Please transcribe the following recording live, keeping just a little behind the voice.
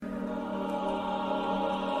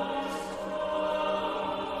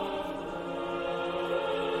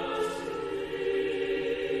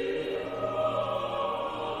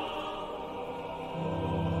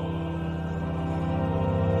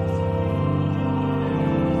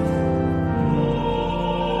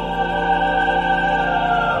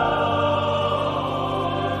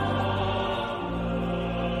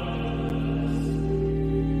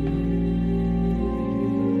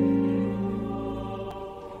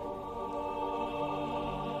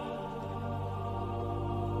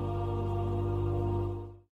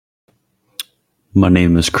My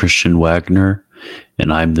name is Christian Wagner,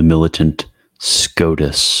 and I'm the militant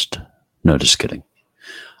Scotist. No, just kidding.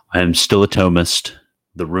 I am still a Thomist.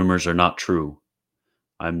 The rumors are not true.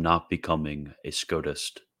 I'm not becoming a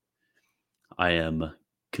Scotist. I'm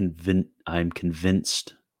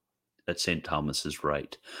convinced that St. Thomas is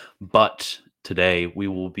right. But today we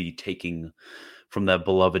will be taking from that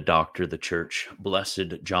beloved doctor of the church,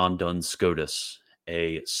 Blessed John Duns Scotus,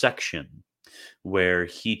 a section where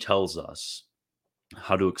he tells us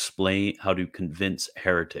how to convince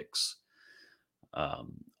heretics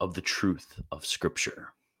of the truth of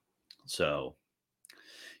Scripture. So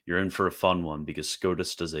you're in for a fun one because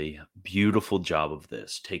Scotus does a beautiful job of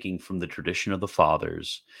this, taking from the tradition of the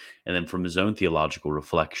fathers and then from his own theological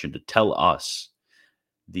reflection to tell us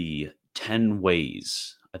the 10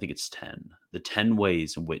 ways, I think it's 10, the 10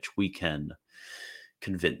 ways in which we can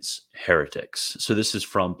convince heretics. So this is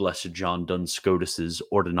from Blessed John Duns Scotus's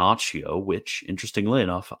Ordinatio, which, interestingly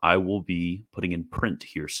enough, I will be putting in print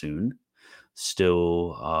here soon.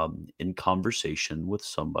 Still in conversation with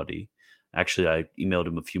somebody. Actually, I emailed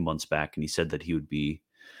him a few months back, and he said that he would be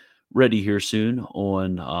ready here soon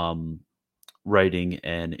on writing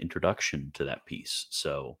an introduction to that piece.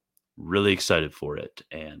 So really excited for it,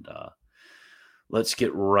 and let's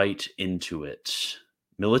get right into it.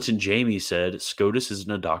 Militant Jamie said, Scotus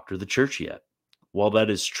isn't a doctor of the church yet. While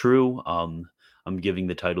that is true, I'm giving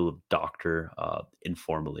the title of doctor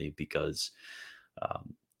informally because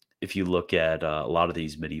if you look at a lot of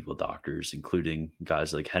these medieval doctors, including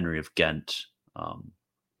guys like Henry of Ghent,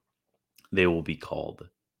 they will be called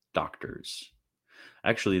doctors.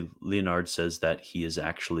 Actually, Leonard says that he is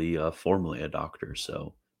actually formally a doctor,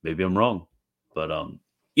 so maybe I'm wrong. But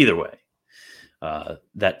either way,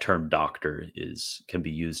 that term doctor can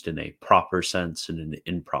be used in a proper sense and an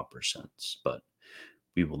improper sense, but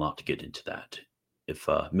we will not get into that. If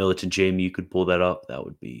Militant Jamie, you could pull that up, that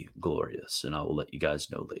would be glorious, and I will let you guys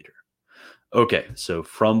know later. Okay, so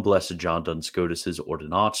from Blessed John Duns Scotus's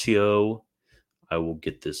Ordinatio, I will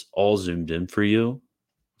get this all zoomed in for you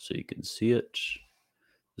so you can see it.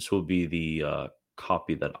 This will be the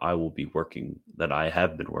copy that I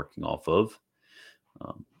have been working off of.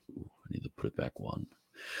 I need to put it back one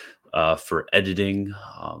for editing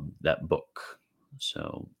that book.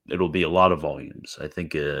 So it'll be a lot of volumes. I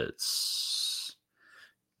think it's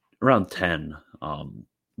around 10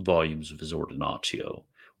 volumes of his Ordinatio,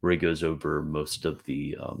 where he goes over most of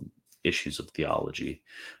the issues of theology.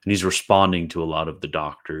 And he's responding to a lot of the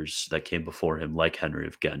doctors that came before him, like Henry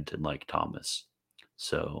of Ghent and like Thomas.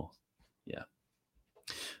 So, yeah.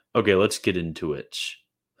 Okay, let's get into it.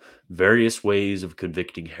 Various ways of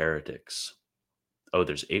convicting heretics. Oh,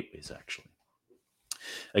 there's 8 ways, actually.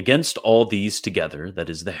 Against all these together, that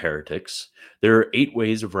is the heretics, there are 8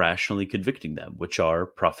 ways of rationally convicting them, which are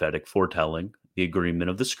prophetic foretelling, the agreement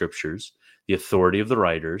of the scriptures, the authority of the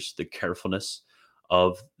writers, the carefulness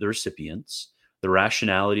of the recipients, the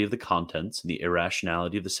rationality of the contents, and the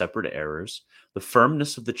irrationality of the separate errors, the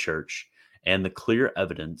firmness of the church, and the clear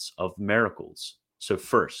evidence of miracles. So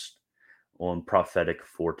first, on prophetic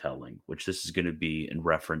foretelling, which this is going to be in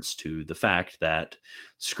reference to the fact that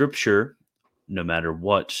scripture, no matter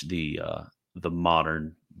what the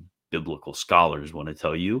modern biblical scholars want to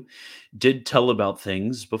tell you, did tell about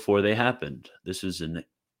things before they happened. This is an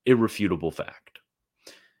irrefutable fact.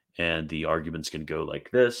 And the arguments can go like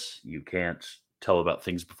this. You can't tell about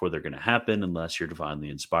things before they're going to happen unless you're divinely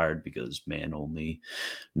inspired, because man only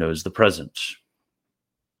knows the present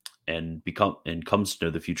and comes to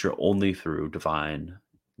know the future only through divine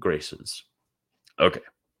graces. Okay.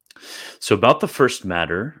 So about the first,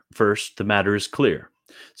 the matter is clear.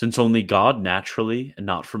 Since only God naturally and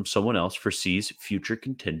not from someone else foresees future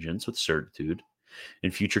contingents with certitude,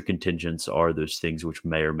 and future contingents are those things which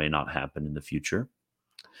may or may not happen in the future.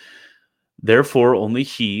 Therefore, only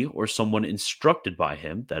he or someone instructed by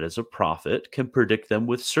him, that is a prophet, can predict them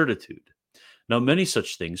with certitude. Now, many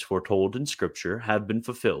such things foretold in Scripture have been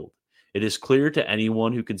fulfilled. It is clear to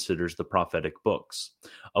anyone who considers the prophetic books,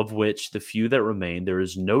 of which the few that remain there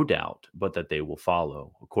is no doubt but that they will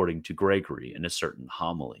follow, according to Gregory in a certain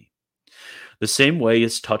homily. The same way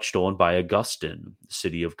is touched on by Augustine, the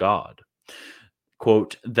City of God.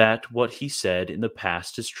 Quote, that what he said in the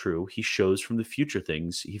past is true, he shows from the future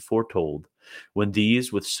things he foretold, when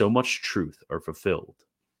these with so much truth are fulfilled.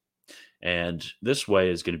 And this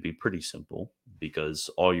way is going to be pretty simple, because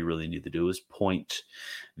all you really need to do is point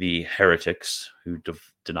the heretics who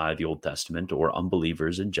deny the Old Testament, or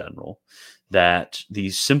unbelievers in general, that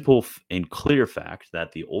the simple and clear fact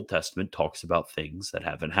that the Old Testament talks about things that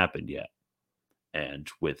haven't happened yet, and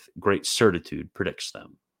with great certitude predicts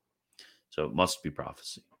them. So it must be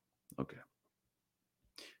prophecy. Okay.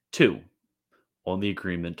 2. On the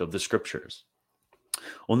agreement of the Scriptures.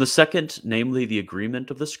 On the second, namely the agreement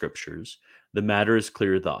of the Scriptures, the matter is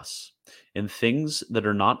clear thus: in things that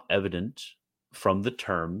are not evident from the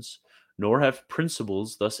terms, nor have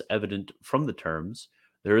principles thus evident from the terms,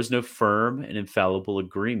 there is no firm and infallible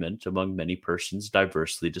agreement among many persons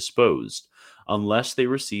diversely disposed, unless they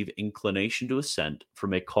receive inclination to assent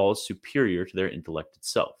from a cause superior to their intellect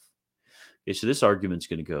itself. Okay, so this argument's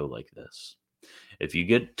going to go like this. If you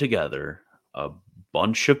get together a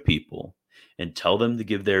bunch of people and tell them to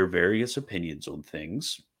give their various opinions on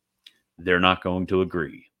things, they're not going to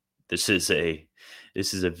agree. This is a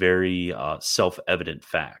very self-evident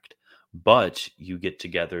fact. But you get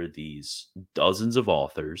together these dozens of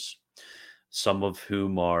authors, some of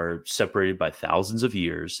whom are separated by thousands of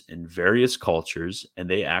years in various cultures, and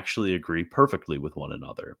they actually agree perfectly with one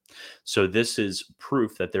another. So this is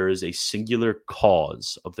proof that there is a singular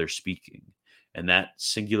cause of their speaking, and that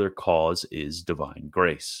singular cause is divine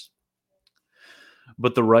grace.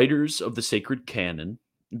 But the writers of the sacred canon,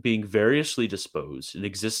 being variously disposed and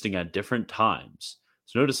existing at different times,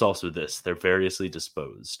 so notice also this, they're variously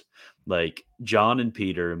disposed. Like John and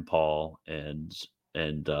Peter and Paul and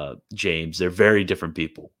James, they're very different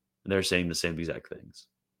people. And they're saying the same exact things.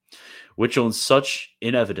 Which on such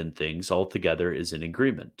inevident things altogether is in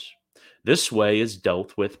agreement. This way is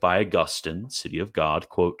dealt with by Augustine, City of God,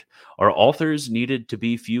 quote, "Our authors needed to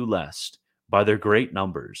be few lest, by their great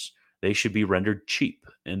numbers, they should be rendered cheap,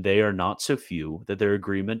 and they are not so few that their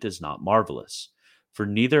agreement is not marvelous. For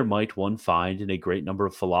neither might one find in a great number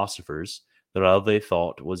of philosophers that all they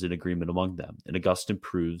thought was in agreement among them. And Augustine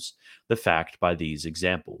proves the fact by these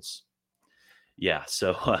examples." Yeah,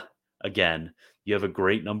 so again, you have a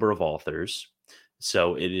great number of authors,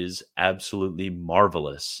 so it is absolutely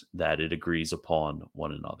marvelous that it agrees upon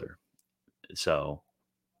one another. So,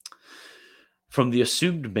 from the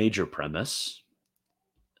assumed major premise,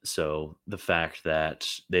 so the fact that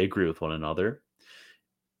they agree with one another,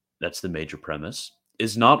 that's the major premise,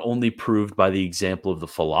 is not only proved by the example of the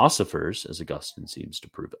philosophers, as Augustine seems to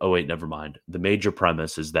prove. Oh, wait, never mind. The major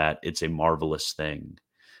premise is that it's a marvelous thing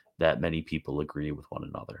that many people agree with one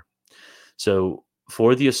another. So,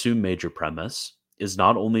 for the assumed major premise is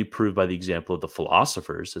not only proved by the example of the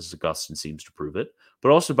philosophers, as Augustine seems to prove it, but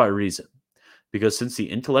also by reason. Because since the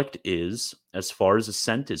intellect is, as far as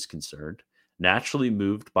assent is concerned, naturally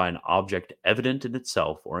moved by an object evident in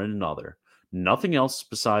itself or in another, nothing else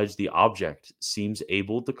besides the object seems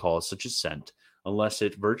able to cause such assent unless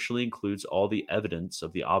it virtually includes all the evidence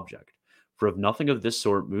of the object. For if nothing of this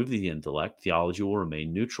sort move the intellect, theology will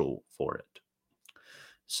remain neutral for it.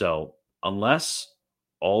 So, unless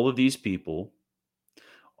all of these people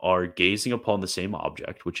are gazing upon the same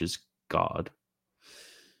object, which is God,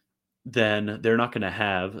 then they're not going to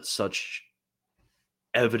have such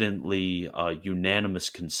evidently unanimous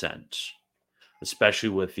consent, especially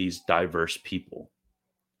with these diverse people.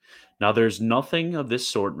 Now, there's nothing of this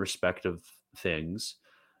sort in respect of things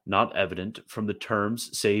not evident from the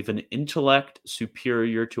terms save an intellect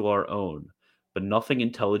superior to our own, but nothing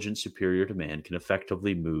intelligent superior to man can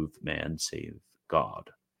effectively move man save God.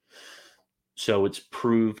 So it's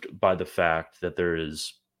proved by the fact that there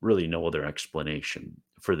is really no other explanation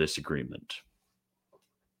for this agreement.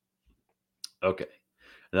 Okay.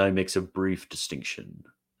 And then he makes a brief distinction.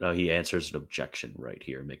 Now he answers an objection right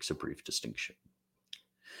here, makes a brief distinction.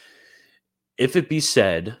 If it be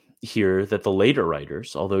said here that the later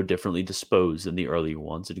writers, although differently disposed than the earlier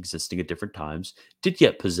ones and existing at different times, did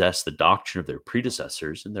yet possess the doctrine of their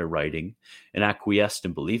predecessors in their writing and acquiesced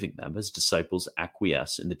in believing them, as disciples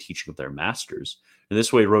acquiesce in the teaching of their masters, in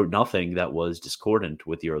this way wrote nothing that was discordant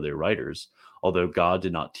with the earlier writers, although God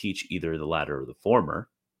did not teach either the latter or the former.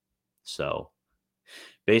 So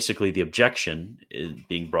basically the objection is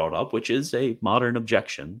being brought up, which is a modern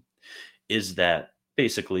objection, is that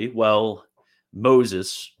basically, well,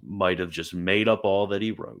 Moses might have just made up all that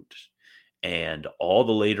he wrote, and all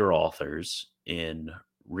the later authors in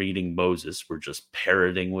reading Moses were just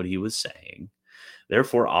parroting what he was saying.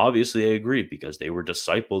 Therefore, obviously, they agreed because they were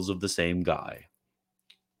disciples of the same guy.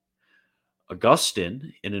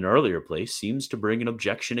 Augustine, in an earlier place, seems to bring an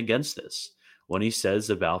objection against this when he says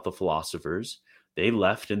about the philosophers, they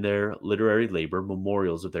left in their literary labor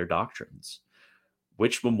memorials of their doctrines,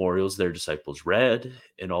 which memorials their disciples read,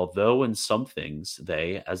 and although in some things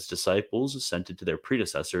they, as disciples, assented to their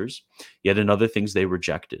predecessors, yet in other things they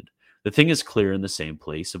rejected. The thing is clear in the same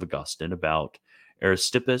place of Augustine about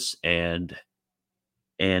Aristippus and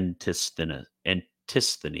Antisthenes,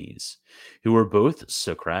 who were both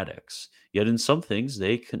Socratics, Yet in some things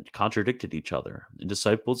they contradicted each other, and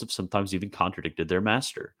disciples have sometimes even contradicted their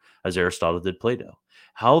master, as Aristotle did Plato.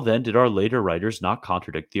 How then did our later writers not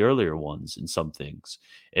contradict the earlier ones in some things,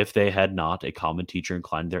 if they had not a common teacher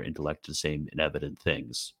inclined their intellect to the same inevident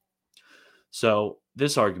things? So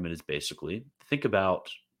this argument is basically think about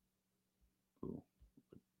ooh,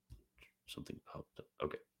 something popped up.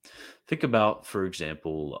 Okay. Think about, for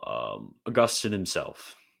example, Augustine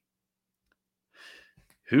himself.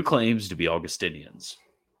 Who claims to be Augustinians?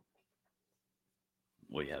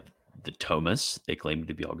 We have the Thomists, they claim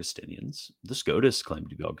to be Augustinians. The Scotists claim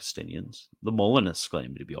to be Augustinians. The Molinists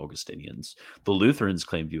claim to be Augustinians. The Lutherans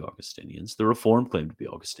claim to be Augustinians. The Reformed claim to be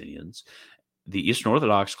Augustinians. The Eastern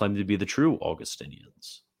Orthodox claim to be the true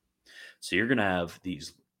Augustinians. So you're going to have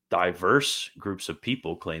these diverse groups of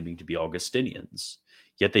people claiming to be Augustinians,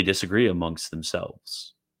 yet they disagree amongst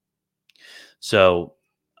themselves. So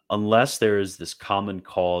unless there is this common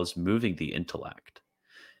cause moving the intellect,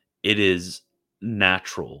 it is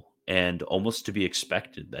natural and almost to be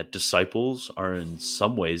expected that disciples are in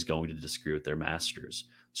some ways going to disagree with their masters.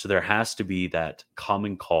 So there has to be that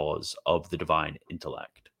common cause of the divine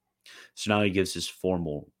intellect. So now he gives his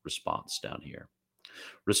formal response down here.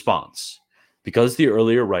 Response. Because the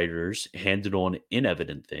earlier writers handed on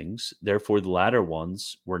inevident things, therefore the latter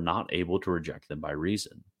ones were not able to reject them by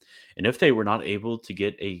reason. And if they were not able to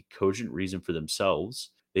get a cogent reason for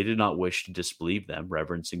themselves, they did not wish to disbelieve them,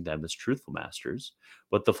 reverencing them as truthful masters.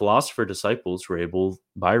 But the philosopher disciples were able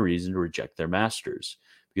by reason to reject their masters,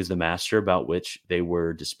 because the master about which they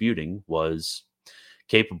were disputing was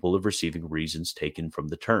capable of receiving reasons taken from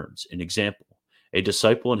the terms. An example. A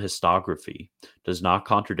disciple in histography does not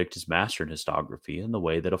contradict his master in histography in the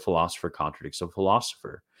way that a philosopher contradicts a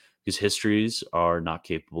philosopher, because histories are not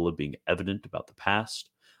capable of being evident about the past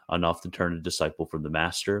enough to turn a disciple from the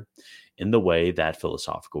master in the way that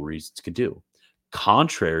philosophical reasons can do.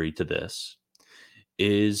 Contrary to this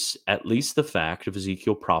is at least the fact of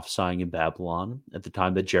Ezekiel prophesying in Babylon at the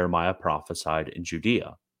time that Jeremiah prophesied in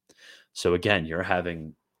Judea. So again, you're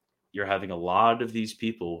having a lot of these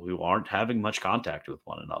people who aren't having much contact with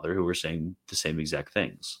one another who are saying the same exact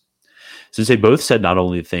things. Since they both said not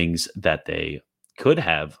only things that they could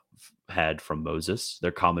have had from Moses,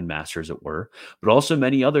 their common master as it were, but also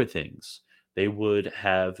many other things. They would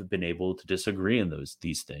have been able to disagree in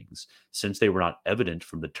these things, since they were not evident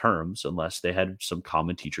from the terms unless they had some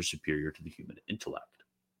common teacher superior to the human intellect.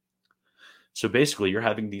 So basically, you're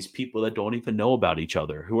having these people that don't even know about each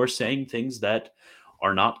other, who are saying things that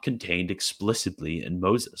are not contained explicitly in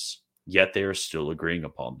Moses, yet they are still agreeing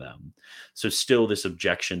upon them. So still this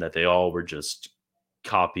objection that they all were just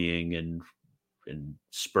copying and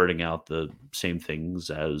spurting out the same things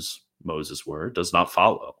as Moses were does not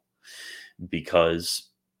follow, because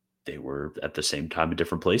they were at the same time in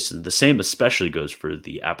different places. The same especially goes for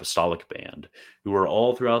the apostolic band, who are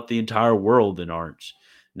all throughout the entire world and aren't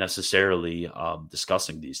necessarily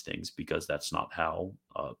discussing these things, because that's not how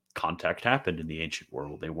contact happened in the ancient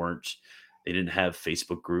world. They didn't have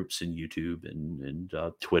Facebook groups and YouTube and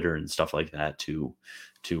Twitter and stuff like that to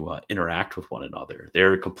interact with one another.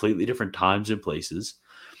 They're completely different times and places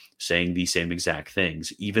saying the same exact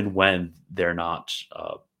things, even when they're not,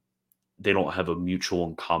 they don't have a mutual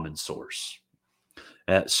and common source.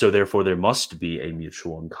 So therefore there must be a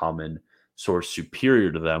mutual and common source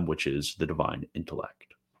superior to them, which is the divine intellect.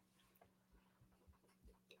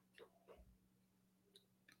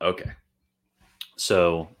 Okay.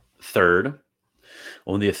 So third,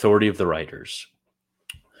 on the authority of the writers.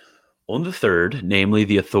 On the third, namely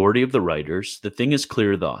the authority of the writers, the thing is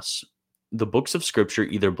clear thus. The books of Scripture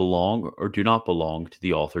either belong or do not belong to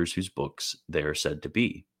the authors whose books they are said to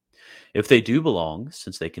be. If they do belong,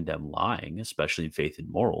 since they condemn lying, especially in faith and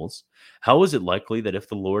morals, how is it likely that if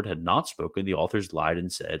the Lord had not spoken, the authors lied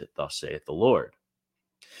and said, "Thus saith the Lord"?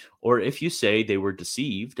 Or if you say they were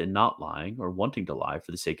deceived and not lying, or wanting to lie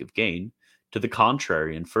for the sake of gain, to the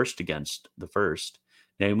contrary and first against the first,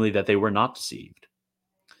 namely that they were not deceived.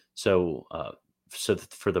 So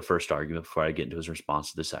for the first argument, before I get into his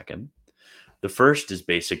response to the second, the first is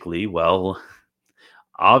basically, well,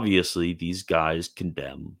 obviously these guys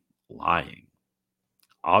condemn lying.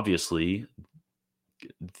 Obviously,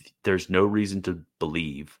 there's no reason to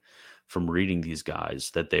believe from reading these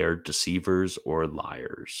guys that they are deceivers or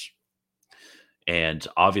liars. And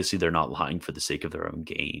obviously they're not lying for the sake of their own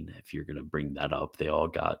gain. If you're going to bring that up, they all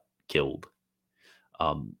got killed.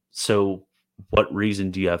 So what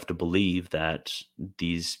reason do you have to believe that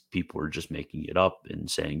these people are just making it up and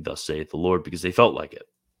saying, "Thus saith the Lord," because they felt like it?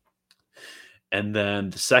 And then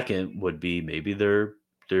the second would be maybe they're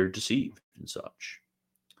deceived and such.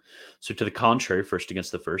 So to the contrary, first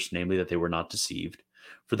against the first, namely that they were not deceived.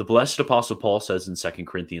 For the blessed apostle Paul says in 2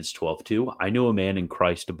 Corinthians 12:2, I knew a man in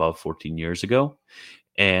Christ above 14 years ago.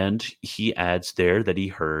 And he adds there that he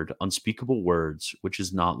heard unspeakable words which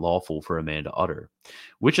is not lawful for a man to utter,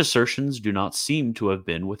 which assertions do not seem to have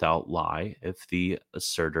been without lie if the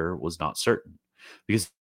asserter was not certain.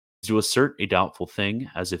 Because to assert a doubtful thing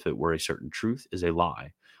as if it were a certain truth is a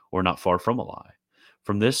lie, or not far from a lie.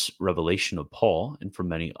 From this revelation of Paul, and from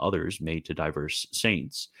many others made to diverse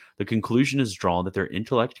saints, the conclusion is drawn that their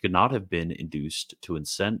intellect could not have been induced to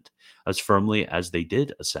assent as firmly as they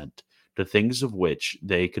did assent to things of which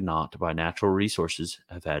they could not, by natural resources,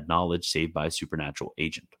 have had knowledge save by a supernatural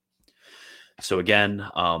agent. So again,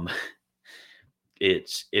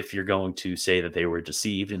 it's if you're going to say that they were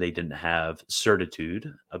deceived and they didn't have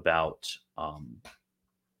certitude about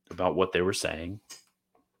what they were saying,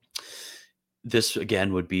 this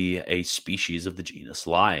again would be a species of the genus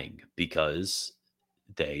lying, because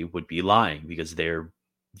they would be lying because they're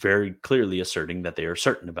very clearly asserting that they are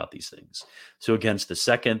certain about these things. So against the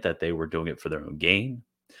second, that they were doing it for their own gain.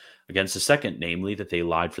 Against the second, namely, that they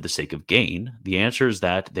lied for the sake of gain, the answer is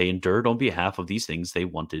that they endured on behalf of these things they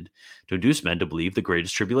wanted to induce men to believe the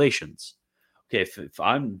greatest tribulations. Okay, if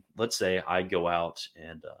I'm, let's say I go out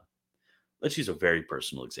and let's use a very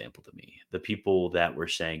personal example to me. The people that were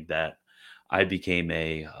saying that I became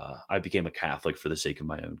a Catholic for the sake of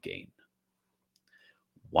my own gain.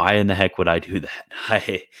 Why in the heck would I do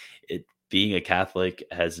that? Being a Catholic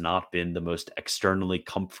has not been the most externally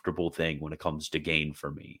comfortable thing when it comes to gain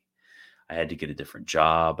for me. I had to get a different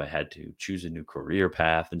job. I had to choose a new career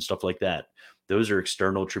path and stuff like that. Those are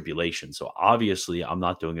external tribulations. So obviously, I'm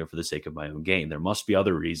not doing it for the sake of my own gain. There must be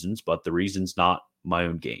other reasons, but the reason's not my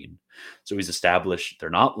own gain. So he's established they're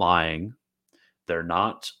not lying, they're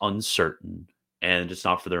not uncertain, and it's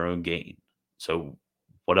not for their own gain. So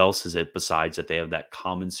what else is it besides that they have that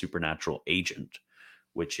common supernatural agent,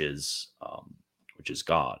 which is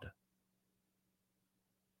God?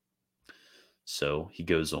 So he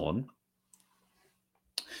goes on.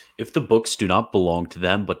 If the books do not belong to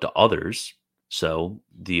them but to others, so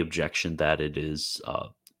the objection that it is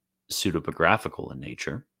pseudepigraphical in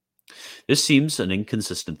nature, this seems an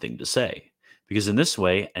inconsistent thing to say, because in this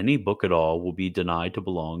way, any book at all will be denied to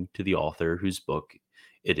belong to the author whose book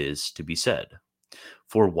it is to be said.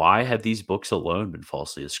 For why have these books alone been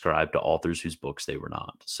falsely ascribed to authors whose books they were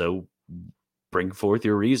not? So bring forth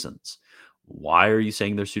your reasons. Why are you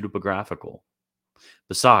saying they're pseudepigraphical?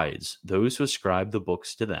 Besides, those who ascribe the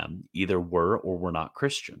books to them either were or were not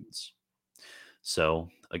Christians. So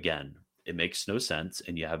again, it makes no sense,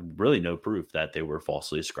 and you have really no proof that they were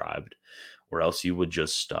falsely ascribed, or else you would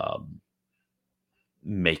just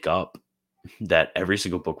make up that every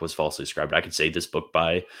single book was falsely ascribed. I could say this book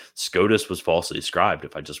by Scotus was falsely ascribed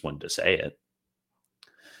if I just wanted to say it.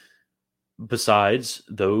 Besides,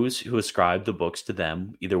 those who ascribed the books to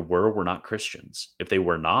them either were or were not Christians. If they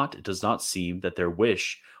were not, it does not seem that their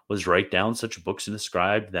wish was write down such books and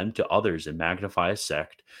ascribe them to others and magnify a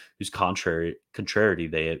sect whose contrariety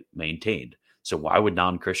they maintained. So why would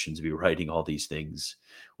non-Christians be writing all these things,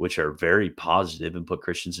 which are very positive and put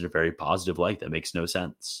Christians in a very positive light? That makes no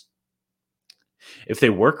sense. If they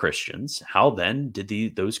were Christians, how then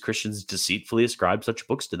did those Christians deceitfully ascribe such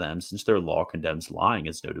books to them, since their law condemns lying,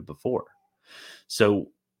 as noted before? So,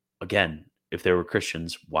 again, if they were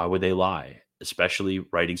Christians, why would they lie? Especially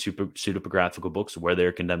writing pseudepigraphical books where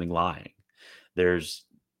they're condemning lying. There's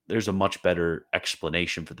a much better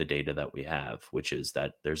explanation for the data that we have, which is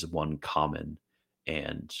that there's one common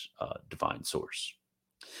and divine source.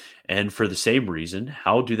 And for the same reason,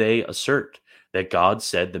 how do they assert that God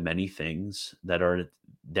said the many things that are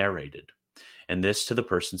narrated? And this to the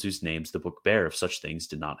persons whose names the book bear, if such things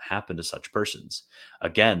did not happen to such persons.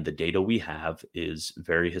 Again, the data we have is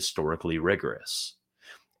very historically rigorous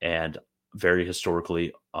and very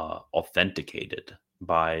historically authenticated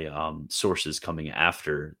by sources coming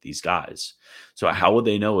after these guys. So how would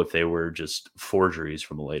they know if they were just forgeries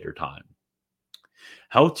from a later time?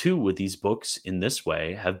 How too would these books in this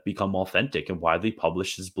way have become authentic and widely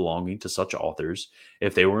published as belonging to such authors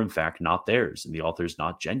if they were in fact not theirs and the authors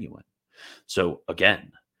not genuine? So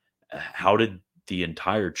again, how did the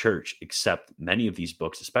entire church accept many of these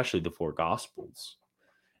books, especially the four Gospels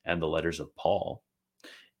and the letters of Paul,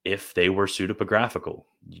 if they were pseudepigraphical?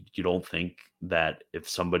 You don't think that if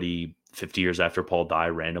somebody 50 years after Paul died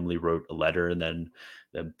randomly wrote a letter and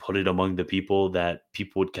then put it among the people, that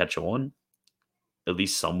people would catch on? At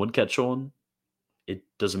least some would catch on? It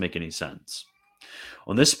doesn't make any sense.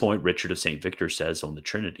 On this point, Richard of St. Victor says on the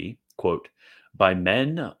Trinity, quote, By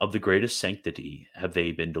men of the greatest sanctity have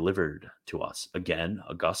they been delivered to us. Again,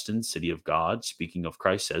 Augustine, City of God, speaking of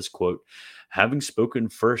Christ, says, quote, having spoken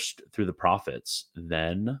first through the prophets,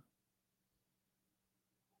 then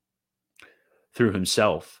through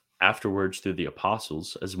himself, afterwards through the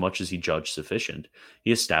apostles, as much as he judged sufficient,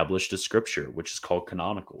 he established a scripture which is called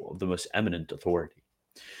canonical, of the most eminent authority.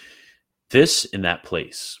 This in that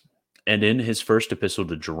place, and in his first epistle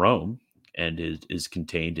to Jerome, and it is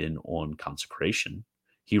contained in On Consecration,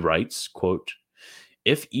 he writes, quote,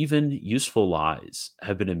 if even useful lies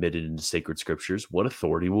have been admitted into sacred scriptures, what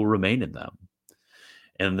authority will remain in them?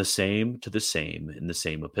 And the same to the same in the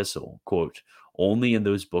same epistle, quote, only in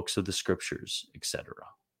those books of the scriptures, etc.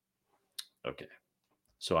 Okay,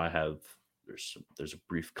 so there's a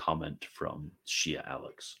brief comment from Shia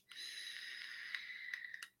Alex.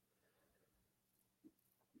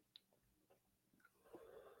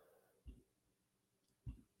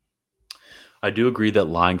 I do agree that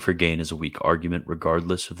lying for gain is a weak argument,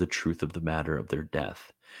 regardless of the truth of the matter of their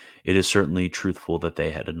death. It is certainly truthful that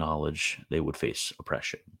they had a knowledge they would face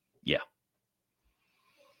oppression. Yeah.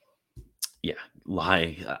 Yeah.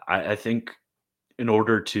 Lie. I think in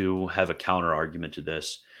order to have a counter argument to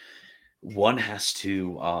this, one has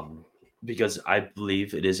to, because I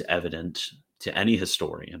believe it is evident to any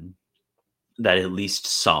historian that at least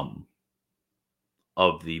some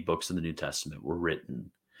of the books of the New Testament were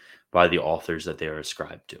written by the authors that they are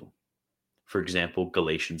ascribed to. For example,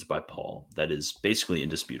 Galatians by Paul. That is basically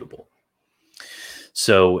indisputable.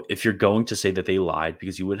 So if you're going to say that they lied,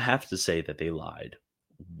 because you would have to say that they lied,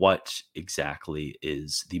 what exactly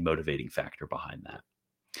is the motivating factor behind that?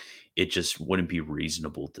 It just wouldn't be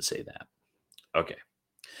reasonable to say that. Okay.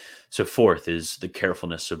 So fourth is the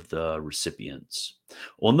carefulness of the recipients.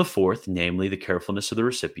 On the fourth, namely the carefulness of the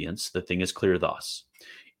recipients, the thing is clear thus.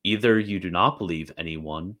 Either you do not believe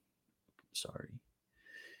anyone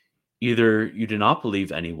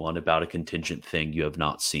about a contingent thing you have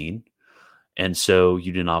not seen, and so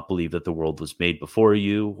you do not believe that the world was made before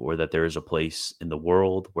you, or that there is a place in the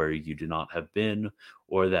world where you do not have been,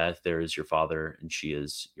 or that there is your father and she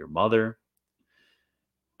is your mother.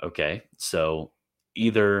 Okay, so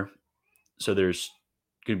there's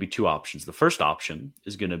going to be two options. The first option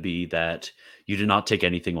is going to be that you do not take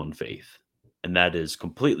anything on faith, and that is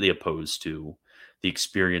completely opposed to the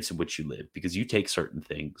experience in which you live, because you take certain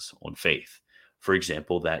things on faith. For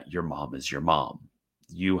example, that your mom is your mom.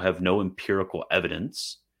 You have no empirical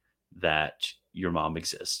evidence that your mom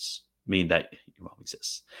exists.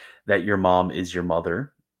 That your mom is your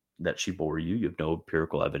mother, that she bore you. You have no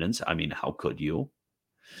empirical evidence. I mean, how could you?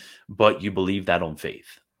 But you believe that on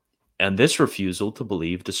faith. And this refusal to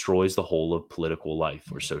believe destroys the whole of political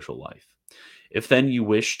life or social life. If then you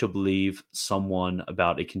wish to believe someone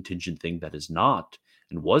about a contingent thing that is not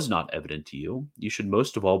and was not evident to you, you should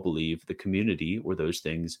most of all believe the community or those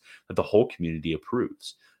things that the whole community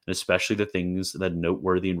approves, and especially the things that a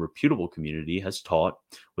noteworthy and reputable community has taught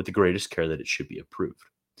with the greatest care that it should be approved.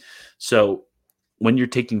 So when you're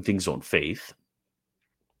taking things on faith,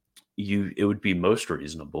 it would be most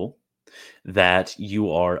reasonable that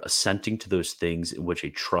you are assenting to those things in which a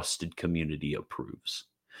trusted community approves.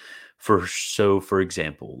 For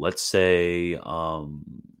example, let's say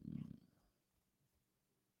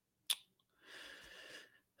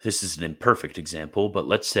this is an imperfect example, but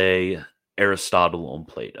let's say Aristotle on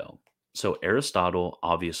Plato. So Aristotle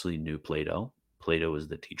obviously knew Plato. Plato is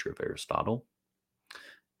the teacher of Aristotle.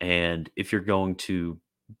 And if you're going to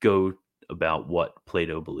go about what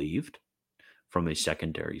Plato believed from a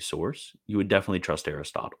secondary source, you would definitely trust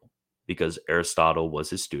Aristotle, because Aristotle was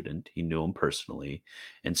his student. He knew him personally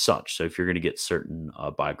and such. So if you're going to get certain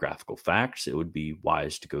biographical facts, it would be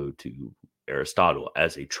wise to go to Aristotle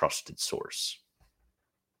as a trusted source.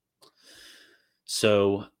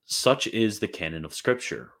 So such is the canon of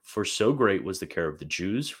Scripture. For so great was the care of the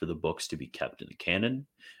Jews for the books to be kept in the canon,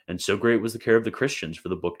 and so great was the care of the Christians for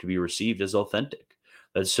the book to be received as authentic,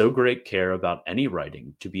 that so great care about any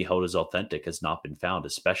writing to be held as authentic has not been found,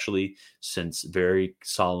 especially since very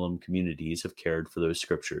solemn communities have cared for those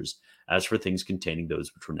scriptures as for things containing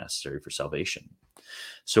those which were necessary for salvation.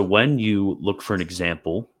 So when you look for an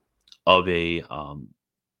example of a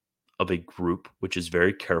group which is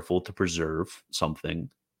very careful to preserve something,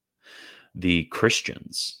 the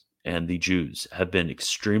Christians and the Jews have been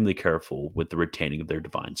extremely careful with the retaining of their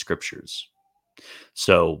divine scriptures.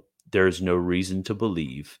 So there is no reason to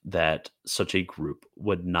believe that such a group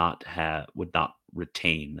would not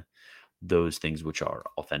retain those things which are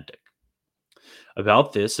authentic.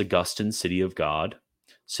 About this, Augustine, City of God,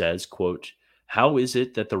 says, quote, how is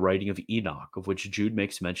it that the writing of Enoch, of which Jude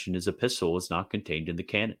makes mention in his epistle, is not contained in the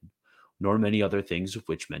canon? nor many other things of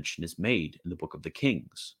which mention is made in the book of the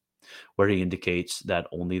Kings, where he indicates that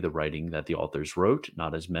only the writing that the authors wrote,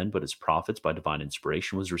 not as men but as prophets by divine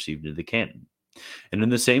inspiration, was received into the canon. And in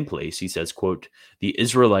the same place, he says, quote, "The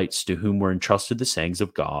Israelites to whom were entrusted the sayings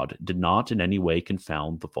of God did not in any way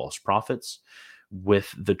confound the false prophets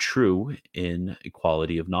with the true in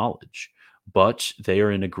equality of knowledge, but they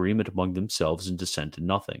are in agreement among themselves and dissent in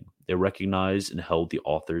nothing. They recognized and held the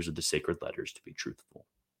authors of the sacred letters to be truthful."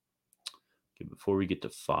 Okay, before we get to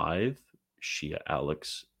 5, Shia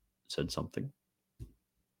Alex said something.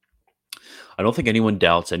 "I don't think anyone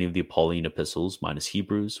doubts any of the Pauline epistles, minus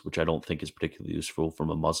Hebrews, which I don't think is particularly useful from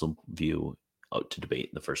a Muslim view to debate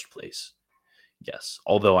in the first place." Yes,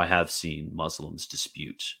 although I have seen Muslims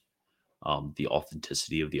dispute the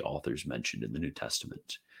authenticity of the authors mentioned in the New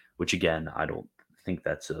Testament, which again, I don't think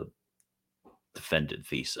that's a defended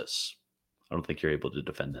thesis. I don't think you're able to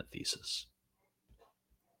defend that thesis.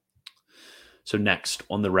 So next,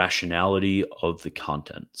 on the rationality of the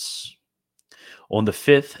contents. On the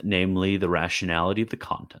 5th, namely the rationality of the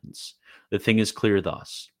contents, the thing is clear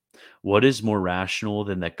thus. What is more rational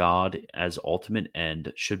than that God, as ultimate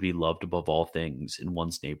end, should be loved above all things, and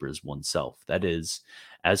one's neighbor as oneself? That is,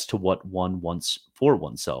 as to what one wants for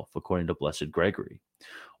oneself, according to Blessed Gregory.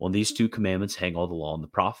 On these 2 commandments hang all the law and the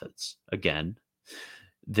prophets. Again,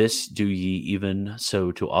 this do ye even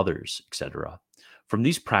so to others, etc. From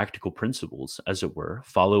these practical principles, as it were,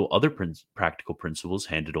 follow other practical principles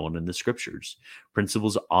handed on in the scriptures,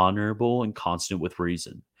 principles honorable and consonant with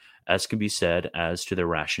reason, as can be said as to their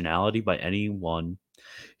rationality by any one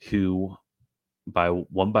who by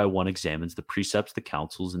one examines the precepts, the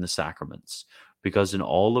counsels, and the sacraments, because in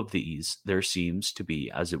all of these there seems to be,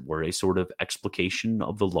 as it were, a sort of explication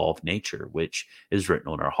of the law of nature, which is written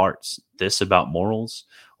on our hearts. This about morals.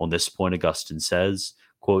 On this point, Augustine says,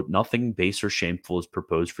 quote, "Nothing base or shameful is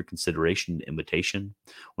proposed for consideration and imitation.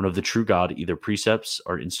 When of the true God either precepts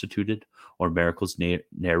are instituted, or miracles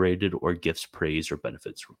narrated, or gifts praised, or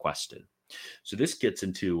benefits requested." So this gets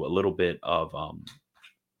into a little bit of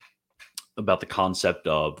about the concept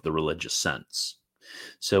of the religious sense.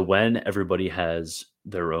 So when everybody has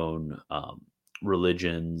their own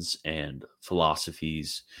religions and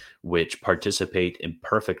philosophies which participate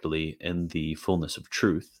imperfectly in the fullness of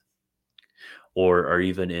truth, or are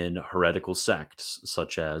even in heretical sects,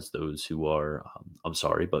 such as those who are, I'm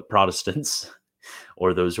sorry, but Protestants,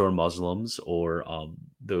 or those who are Muslims, or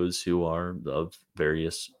those who are of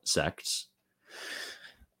various sects.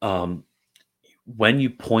 When you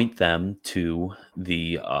point them to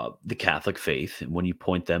the Catholic faith, and when you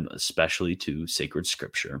point them especially to sacred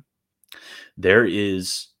scripture, there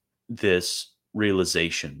is this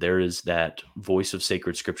realization, there is that voice of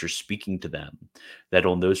sacred scripture speaking to them, that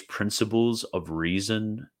on those principles of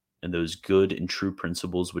reason and those good and true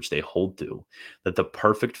principles which they hold to, that the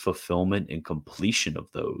perfect fulfillment and completion of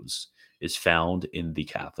those is found in the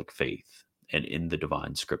Catholic faith and in the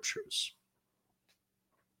divine scriptures.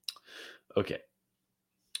 Okay.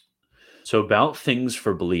 So about things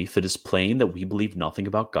for belief, it is plain that we believe nothing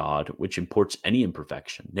about God which imports any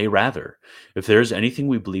imperfection. Nay, rather, if there is anything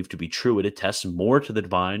we believe to be true, it attests more to the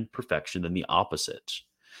divine perfection than the opposite.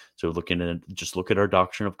 So just look at our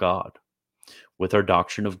doctrine of God. With our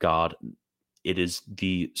doctrine of God, it is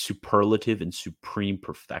the superlative and supreme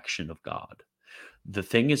perfection of God. The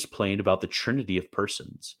thing is plain about the Trinity of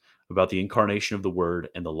persons, about the incarnation of the Word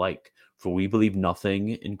and the like. For we believe nothing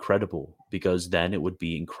incredible, because then it would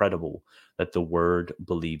be incredible that the Word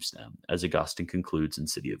believes them, as Augustine concludes in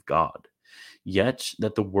City of God. Yet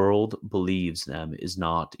that the world believes them is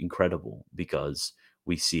not incredible, because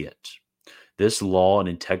we see it. This law and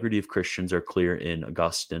integrity of Christians are clear in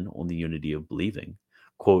Augustine on the unity of believing.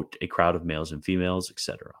 Quote, "A crowd of males and females,"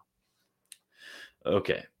 etc.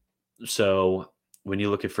 Okay, so when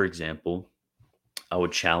you look at, for example, I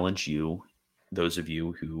would challenge you, those of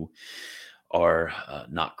you who are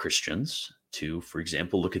not Christians, to, for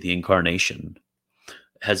example, look at the incarnation.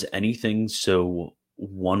 Has anything so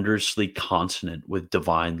wondrously consonant with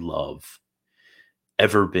divine love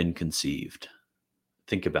ever been conceived?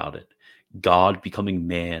 Think about it. God becoming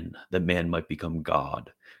man, that man might become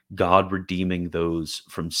God. God redeeming those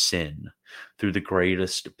from sin through the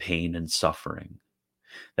greatest pain and suffering.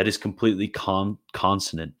 That is completely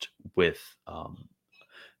consonant with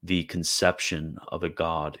the conception of a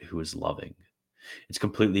God who is loving. It's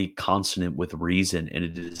completely consonant with reason, and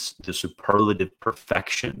it is the superlative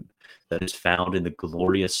perfection that is found in the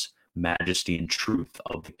glorious majesty and truth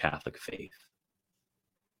of the Catholic faith.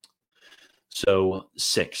 So,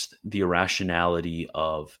 6th, the irrationality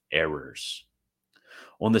of errors.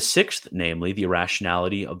 On the 6th, namely, the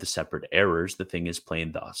irrationality of the separate errors, the thing is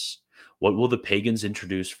plain thus. What will the pagans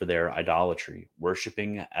introduce for their idolatry,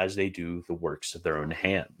 worshipping as they do the works of their own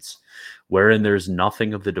hands, wherein there is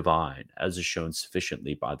nothing of the divine, as is shown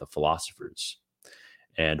sufficiently by the philosophers?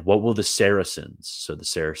 And what will the Saracens, so the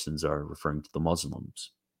Saracens are referring to the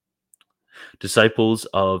Muslims, disciples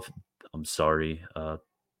of, I'm sorry,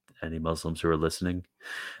 any Muslims who are listening,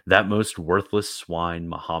 that most worthless swine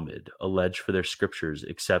Muhammad allege for their scriptures,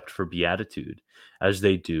 except for beatitude, as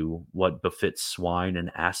they do what befits swine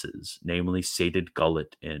and asses, namely sated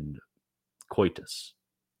gullet in coitus,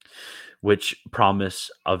 which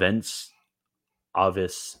promise Avicenna,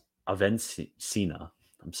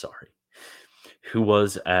 I'm sorry, who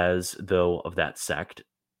was as though of that sect,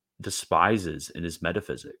 despises in his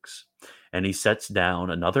metaphysics. And he sets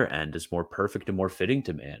down another end as more perfect and more fitting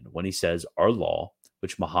to man when he says, our law,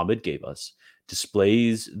 which Muhammad gave us,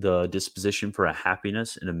 displays the disposition for a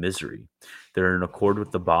happiness and a misery that are in accord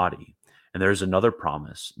with the body. And there is another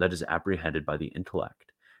promise that is apprehended by the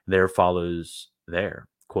intellect. There follows there,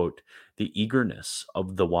 quote, the eagerness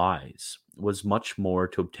of the wise was much more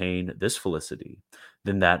to obtain this felicity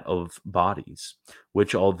than that of bodies,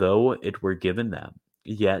 which although it were given them,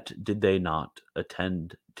 yet did they not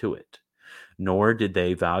attend to it, nor did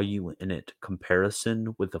they value in it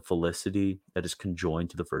comparison with the felicity that is conjoined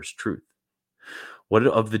to the first truth. What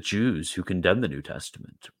of the Jews who condemn the New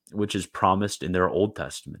Testament, which is promised in their Old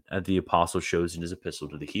Testament, as the apostle shows in his epistle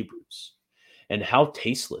to the Hebrews? And how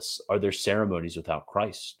tasteless are their ceremonies without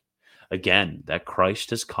Christ? Again, that Christ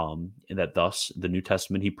has come, and that thus the New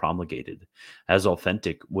Testament he promulgated, as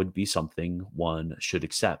authentic, would be something one should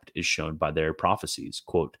accept, is shown by their prophecies.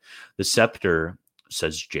 Quote, the scepter,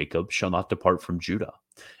 says Jacob, shall not depart from Judah,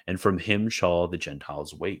 and from him shall the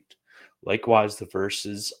Gentiles wait. Likewise, the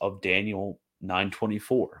verses of Daniel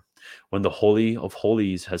 9:24, when the Holy of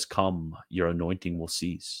Holies has come, your anointing will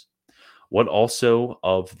cease. What also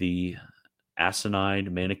of the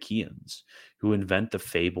asinine Manichaeans, who invent the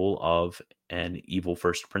fable of an evil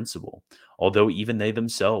first principle, although even they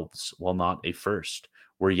themselves, while not a first,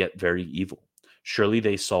 were yet very evil? Surely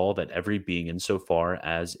they saw that every being in so far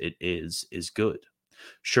as it is good.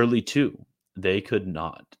 Surely, too, they could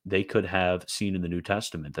have seen in the New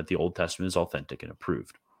Testament that the Old Testament is authentic and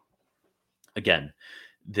approved. Again,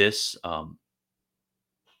 this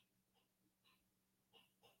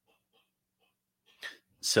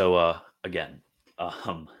again,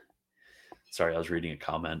 sorry, I was reading a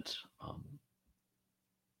comment.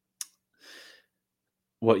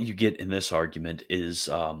 What you get in this argument is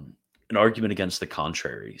an argument against the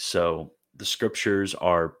contrary. So the scriptures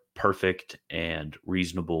are perfect and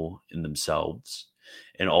reasonable in themselves,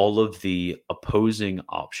 and all of the opposing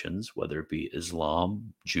options, whether it be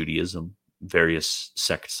Islam, Judaism, various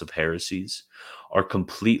sects of heresies, are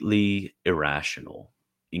completely irrational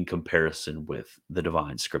in comparison with the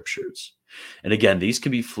divine scriptures. And again, these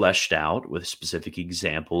can be fleshed out with specific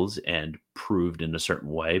examples and proved in a certain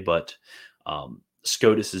way, but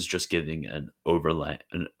Scotus is just giving an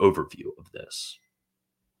overview of this.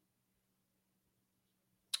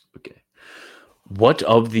 Okay. What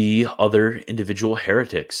of the other individual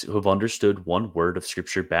heretics who have understood one word of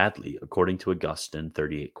Scripture badly, according to Augustine,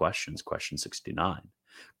 38 Questions, question 69?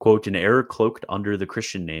 Quote, an error cloaked under the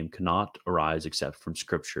Christian name cannot arise except from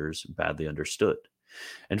Scriptures badly understood.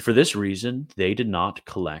 And for this reason, they did not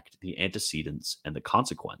collect the antecedents and the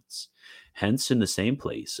consequence. Hence, in the same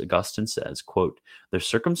place, Augustine says, quote, the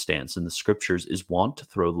circumstance in the Scriptures is wont to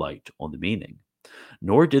throw light on the meaning.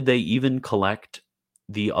 Nor did they even collect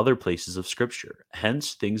the other places of Scripture.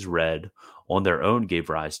 Hence, things read on their own gave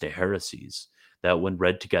rise to heresies that, when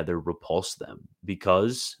read together, repulsed them,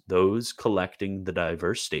 because those collecting the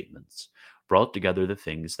diverse statements brought together the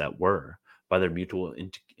things that were, by their mutual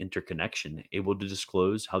interconnection, able to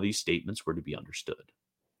disclose how these statements were to be understood.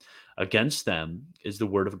 Against them is the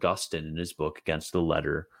word of Augustine in his book Against the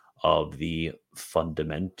Letter of the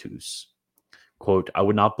Fundamentus. Quote, I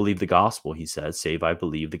would not believe the gospel, he says, save I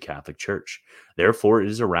believe the Catholic Church. Therefore, it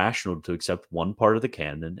is irrational to accept one part of the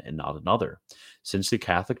canon and not another, since the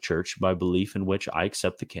Catholic Church, by belief in which I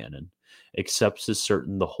accept the canon, accepts as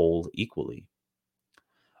certain the whole equally.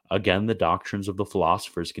 Again, the doctrines of the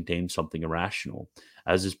philosophers contain something irrational,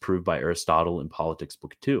 as is proved by Aristotle in Politics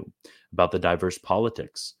Book 2, about the diverse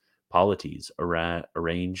polities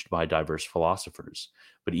arranged by diverse philosophers.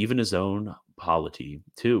 But even his own polity,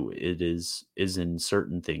 too, it is in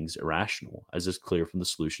certain things irrational, as is clear from the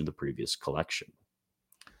solution of the previous collection.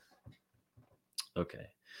 Okay,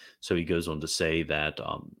 so he goes on to say that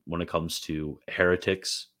when it comes to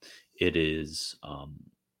heretics, it is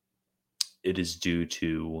due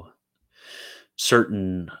to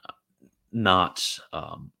certain not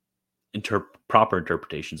proper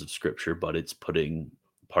interpretations of Scripture, but it's putting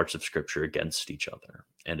parts of Scripture against each other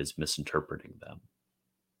and is misinterpreting them.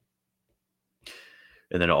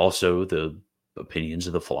 And then also the opinions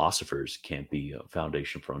of the philosophers can't be a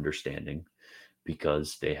foundation for understanding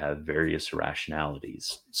because they have various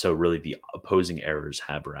rationalities. So really the opposing errors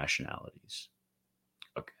have rationalities.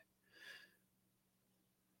 Okay.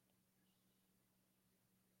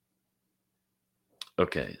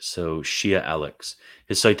 Okay, so Shia Alex.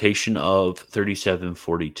 His citation of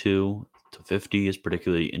 3742 to 50 is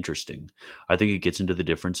particularly interesting. I think it gets into the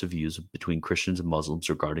difference of views between Christians and Muslims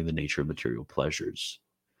regarding the nature of material pleasures.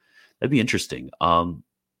 That'd be interesting.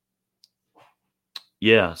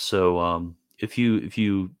 Yeah, so if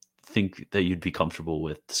you think that you'd be comfortable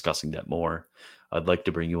with discussing that more, I'd like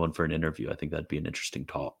to bring you on for an interview. I think that'd be an interesting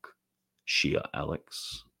talk. Shia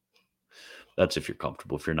Alex. That's if you're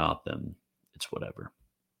comfortable. If you're not, then it's whatever.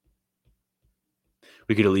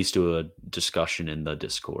 We could at least do a discussion in the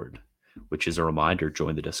Discord, which is a reminder,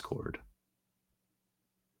 join the Discord.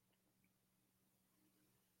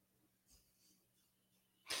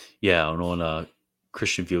 Yeah, on a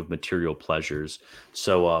Christian view of material pleasures.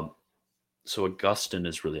 So Augustine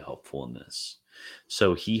is really helpful in this.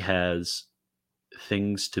 So he has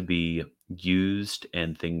things to be used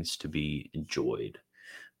and things to be enjoyed.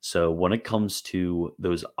 So when it comes to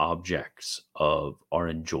those objects of our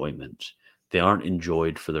enjoyment, they aren't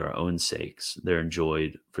enjoyed for their own sakes. They're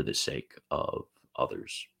enjoyed for the sake of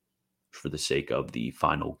others, for the sake of the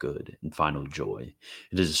final good and final joy.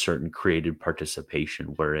 It is a certain created participation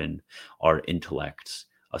wherein our intellects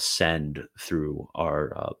ascend through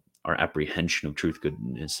our apprehension of truth,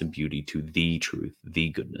 goodness, and beauty to the truth, the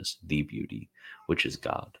goodness, the beauty, which is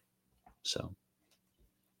God. So,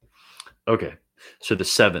 okay. So the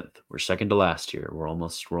seventh, we're second to last here. We're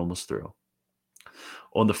almost through.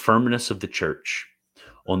 On the firmness of the church.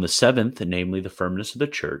 On the seventh, namely the firmness of the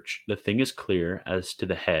church, the thing is clear as to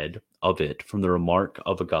the head of it from the remark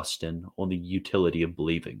of Augustine on the utility of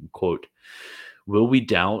believing. Quote, will we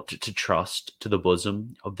doubt to trust to the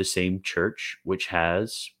bosom of the same church which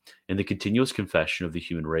has, in the continuous confession of the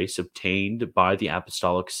human race, obtained by the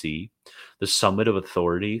apostolic see the summit of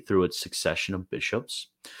authority through its succession of bishops,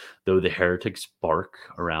 though the heretics bark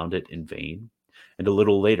around it in vain? And a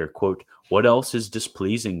little later, quote, what else is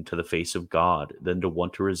displeasing to the face of God than to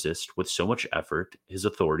want to resist with so much effort his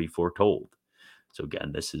authority foretold? So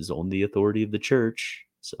again, this is on the authority of the church.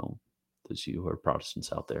 So those of you who are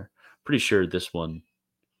Protestants out there, pretty sure this one,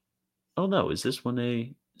 oh no, is this one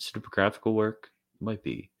a pseudepigraphical work? It might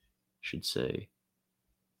be, should say.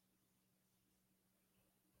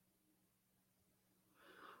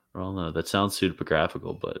 I don't know, that sounds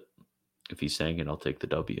pseudepigraphical, but if he's saying it, I'll take the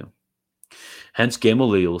W. Hence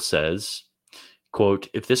Gamaliel says, quote,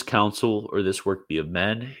 if this counsel or this work be of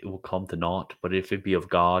men, it will come to naught, but if it be of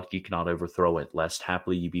God, ye cannot overthrow it, lest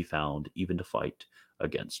haply ye be found even to fight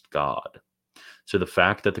against God. So the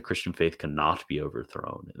fact that the Christian faith cannot be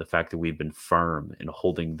overthrown, the fact that we've been firm in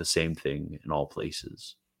holding the same thing in all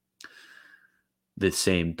places, the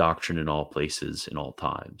same doctrine in all places, in all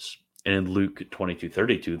times. And in Luke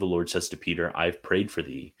 22:32, the Lord says to Peter, I have prayed for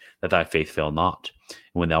thee, that thy faith fail not.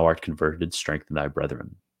 And when thou art converted, strengthen thy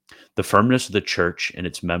brethren. The firmness of the church and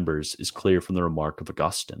its members is clear from the remark of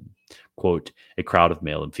Augustine. Quote, a crowd of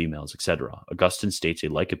male and females, etc. Augustine states a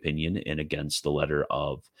like opinion in against the letter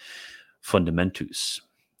of Fundamentus.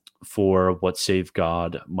 For what save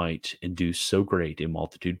God might induce so great a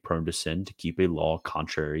multitude prone to sin to keep a law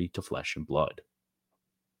contrary to flesh and blood.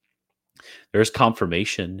 There is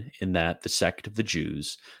confirmation in that the sect of the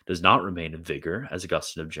Jews does not remain in vigor, as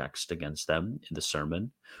Augustine objects against them in the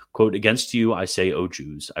sermon. Quote, against you, I say, O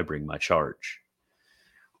Jews, I bring my charge.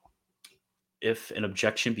 If an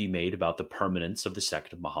objection be made about the permanence of the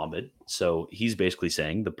sect of Muhammad, so he's basically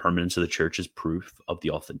saying the permanence of the church is proof of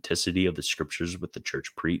the authenticity of the scriptures with the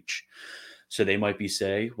church preach. So they might be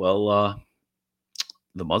say, well,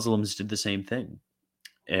 the Muslims did the same thing.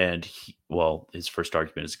 And his first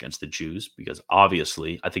argument is against the Jews, because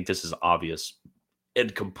obviously, I think this is obvious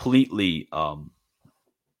and completely,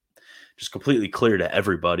 just completely clear to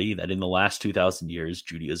everybody that in the last 2,000 years,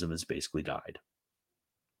 Judaism has basically died.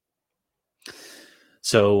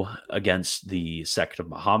 So against the sect of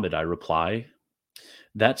Muhammad, I reply,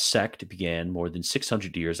 that sect began more than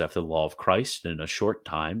 600 years after the law of Christ, and in a short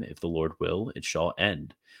time, if the Lord will, it shall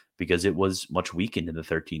end, because it was much weakened in the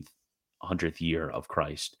 1300th year of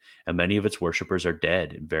Christ, and many of its worshippers are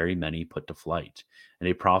dead, and very many put to flight. And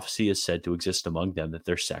a prophecy is said to exist among them that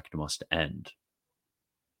their sect must end.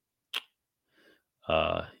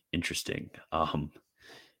 Interesting.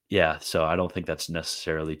 Yeah, so I don't think that's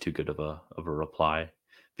necessarily too good of a reply,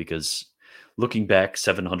 because looking back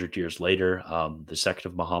 700 years later, the sect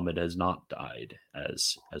of Muhammad has not died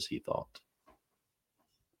as he thought.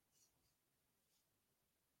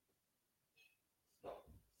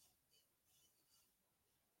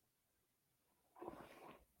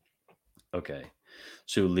 Okay,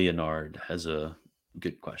 so Leonard has a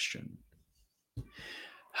good question.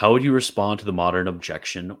 How would you respond to the modern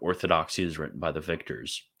objection orthodoxy is written by the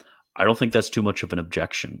victors? I don't think that's too much of an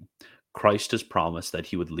objection. Christ has promised that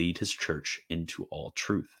he would lead his church into all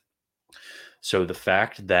truth. So the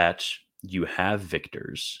fact that you have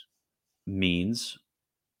victors means,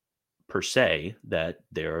 per se, that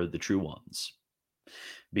they're the true ones.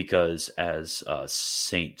 Because as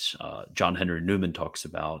Saint John Henry Newman talks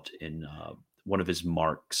about in one of his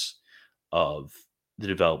marks of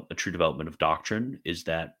a true development of doctrine is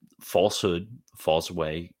that falsehood falls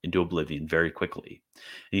away into oblivion very quickly.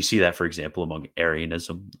 And you see that, for example, among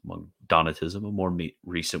Arianism, among Donatism, a more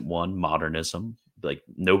recent one, modernism. Like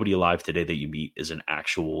nobody alive today that you meet is an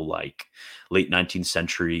actual like late 19th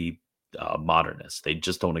century modernist. They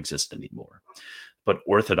just don't exist anymore. But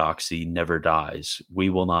orthodoxy never dies.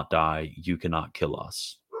 We will not die. You cannot kill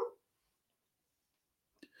us.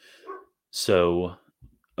 So,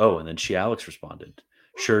 oh, and then She Alex responded,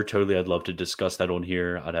 sure, totally. I'd love to discuss that on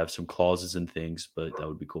here. I'd have some clauses and things, but that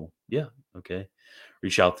would be cool. Yeah, okay.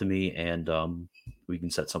 Reach out to me and we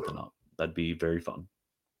can set something up. That'd be very fun.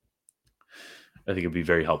 I think it'd be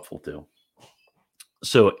very helpful too.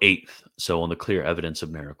 So, eighth, so on the clear evidence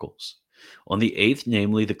of miracles. On the eighth,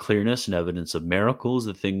 namely the clearness and evidence of miracles,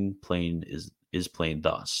 the thing plain is plain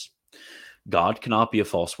thus. God cannot be a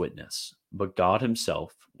false witness, but God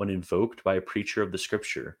himself, when invoked by a preacher of the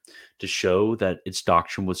scripture to show that its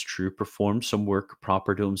doctrine was true, performed some work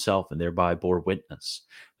proper to himself and thereby bore witness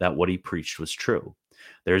that what he preached was true.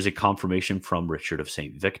 There is a confirmation from Richard of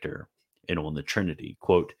St. Victor in On the Trinity,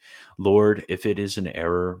 quote, Lord, if it is an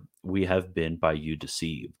error, we have been by you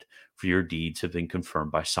deceived, for your deeds have been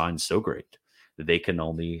confirmed by signs so great that they can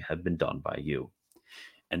only have been done by you.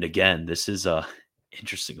 And again, this is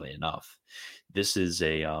interestingly enough, this is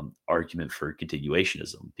a argument for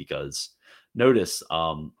continuationism because notice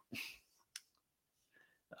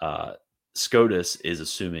Scotus is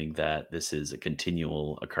assuming that this is a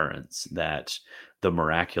continual occurrence, that the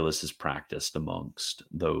miraculous is practiced amongst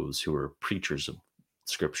those who are preachers of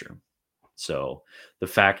Scripture. So the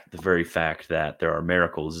very fact that there are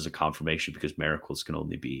miracles is a confirmation because miracles can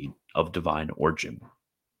only be of divine origin.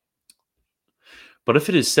 But if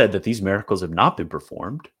it is said that these miracles have not been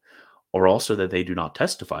performed, or also that they do not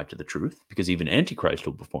testify to the truth, because even Antichrist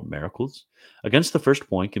will perform miracles, against the first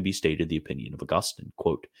point can be stated the opinion of Augustine,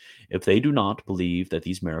 quote, if they do not believe that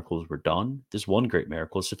these miracles were done, this one great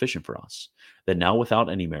miracle is sufficient for us, that now without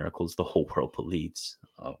any miracles the whole world believes.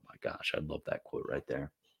 Oh my gosh, I love that quote right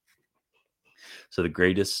there. So the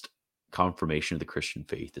greatest confirmation of the Christian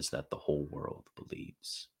faith is that the whole world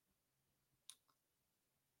believes.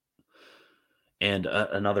 And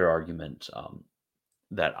another argument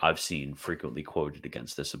that I've seen frequently quoted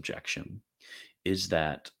against this objection is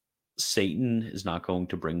that Satan is not going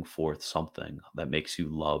to bring forth something that makes you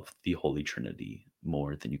love the Holy Trinity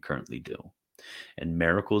more than you currently do. And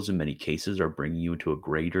miracles in many cases are bringing you into a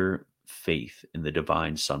greater faith in the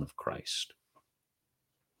divine Son of Christ.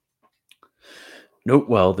 Note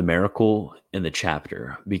well the miracle in the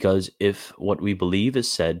chapter, because if what we believe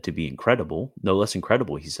is said to be incredible, no less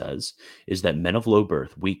incredible, he says, is that men of low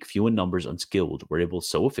birth, weak, few in numbers, unskilled, were able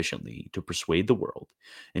so efficiently to persuade the world,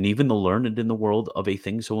 and even the learned in the world, of a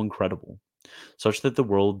thing so incredible, such that the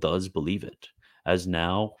world does believe it, as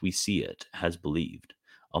now we see it has believed,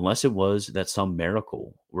 unless it was that some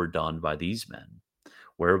miracle were done by these men,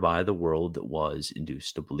 whereby the world was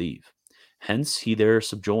induced to believe. Hence he there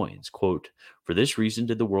subjoins, quote, for this reason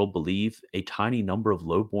did the world believe a tiny number of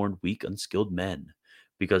low-born, weak, unskilled men,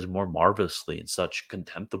 because more marvelously in such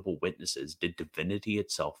contemptible witnesses did divinity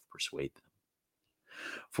itself persuade them.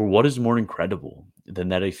 For what is more incredible than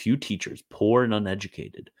that a few teachers, poor and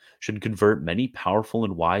uneducated, should convert many powerful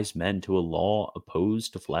and wise men to a law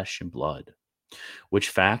opposed to flesh and blood? Which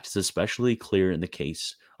fact is especially clear in the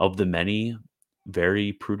case of the many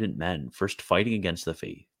very prudent men first fighting against the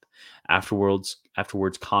faith, afterwards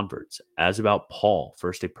converts, as about Paul,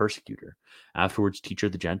 first a persecutor, afterwards teacher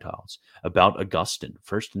of the Gentiles, about Augustine,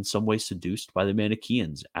 first in some way seduced by the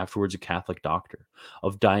Manichaeans, afterwards a Catholic doctor,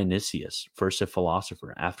 of Dionysius, first a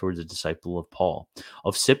philosopher, afterwards a disciple of Paul,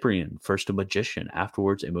 of Cyprian, first a magician,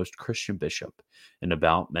 afterwards a most Christian bishop, and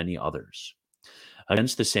about many others.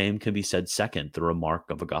 Against the same can be said second the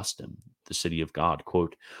remark of Augustine, the City of God,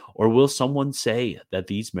 quote, or will someone say that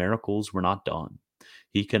these miracles were not done?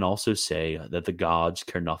 He can also say that the gods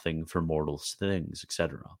care nothing for mortal things,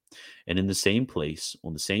 etc. And in the same place,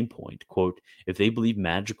 on the same point, quote, if they believe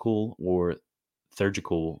magical or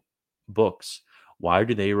theurgical books, why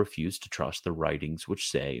do they refuse to trust the writings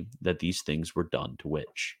which say that these things were done to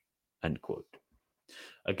which? End quote.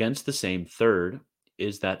 Against the same third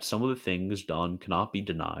is that some of the things done cannot be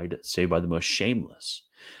denied, save by the most shameless,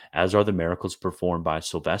 as are the miracles performed by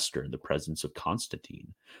Sylvester in the presence of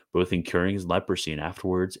Constantine, both in curing his leprosy and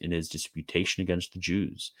afterwards in his disputation against the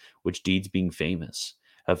Jews, which deeds being famous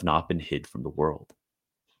have not been hid from the world.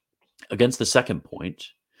 Against the second point,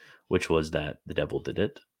 which was that the devil did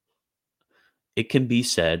it, it can be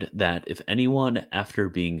said that if anyone, after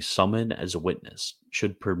being summoned as a witness,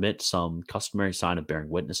 should permit some customary sign of bearing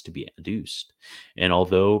witness to be adduced, and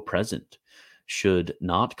although present, should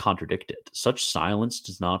not contradict it, such silence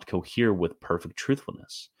does not cohere with perfect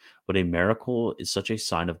truthfulness. But a miracle is such a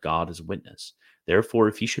sign of God as a witness. Therefore,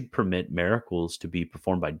 if he should permit miracles to be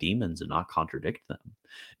performed by demons and not contradict them,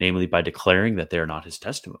 namely by declaring that they are not his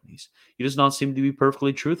testimonies, he does not seem to be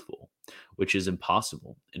perfectly truthful, which is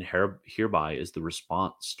impossible. And hereby is the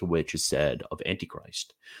response to which is said of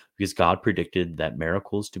Antichrist, because God predicted that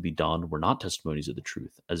miracles to be done were not testimonies of the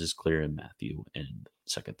truth, as is clear in Matthew and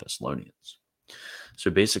 2 Thessalonians. So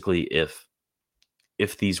basically, if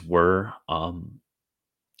these were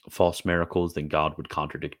false miracles, then God would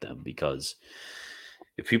contradict them, because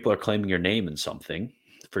if people are claiming your name in something,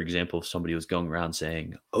 for example, if somebody was going around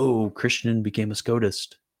saying, "Oh, Christian became a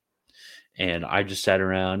Scotist," and I just sat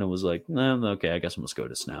around and was like, okay, I guess I'm a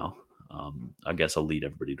Scotist now. I guess I'll lead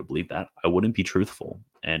everybody to believe that. I wouldn't be truthful,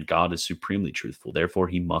 and God is supremely truthful. Therefore,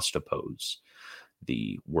 he must oppose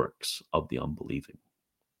the works of the unbelieving.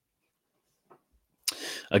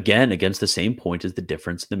 Again, against the same point is the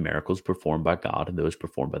difference in the miracles performed by God and those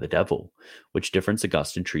performed by the devil, which difference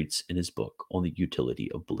Augustine treats in his book on the utility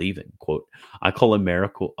of believing. Quote, I call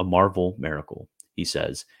a marvel miracle. He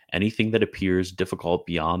says, anything that appears difficult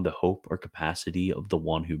beyond the hope or capacity of the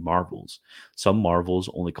one who marvels. Some marvels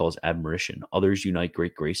only cause admiration, others unite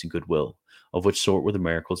great grace and goodwill, of which sort were the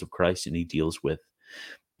miracles of Christ, and he deals with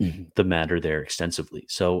the matter there extensively.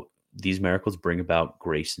 So these miracles bring about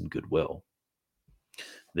grace and goodwill.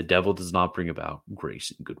 The devil does not bring about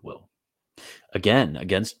grace and goodwill. Again,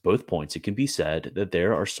 against both points, it can be said that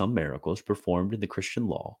there are some miracles performed in the Christian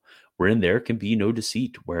law wherein there can be no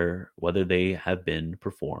deceit whether they have been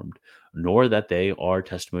performed, nor that they are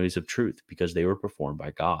testimonies of truth, because they were performed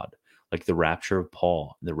by God, like the rapture of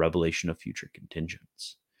Paul and the revelation of future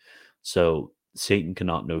contingents. So Satan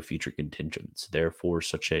cannot know future contingents. Therefore,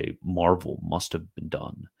 such a marvel must have been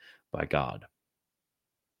done by God.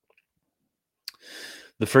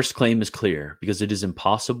 The first claim is clear, because it is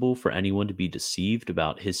impossible for anyone to be deceived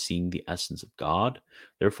about his seeing the essence of God.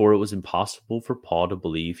 Therefore, it was impossible for Paul to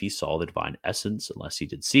believe he saw the divine essence unless he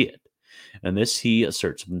did see it. And this he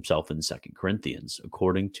asserts of himself in 2 Corinthians,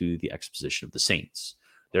 according to the exposition of the saints.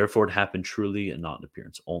 Therefore, it happened truly and not in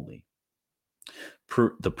appearance only.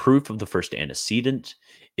 The proof of the first antecedent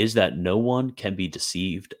is that no one can be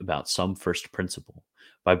deceived about some first principle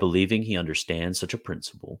by believing he understands such a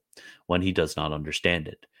principle when he does not understand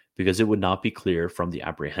it, because it would not be clear from the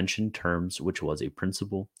apprehension terms which was a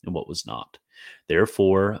principle and what was not.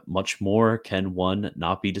 Therefore, much more can one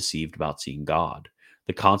not be deceived about seeing God.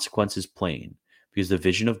 The consequence is plain, because the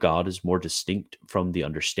vision of God is more distinct from the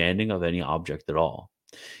understanding of any object at all,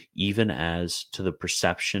 even as to the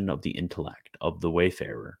perception of the intellect of the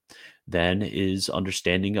wayfarer, than is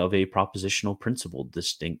understanding of a propositional principle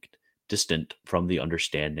distant from the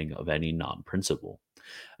understanding of any non-principle.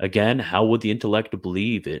 Again, how would the intellect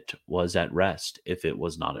believe it was at rest if it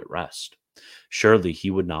was not at rest? Surely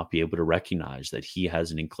he would not be able to recognize that he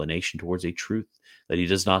has an inclination towards a truth that he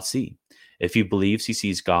does not see. If he believes he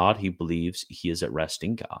sees God, he believes he is at rest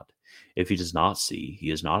in God. If he does not see,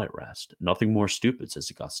 he is not at rest. Nothing more stupid,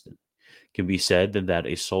 says Augustine, can be said than that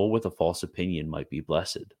a soul with a false opinion might be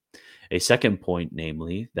blessed. A second point,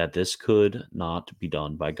 namely, that this could not be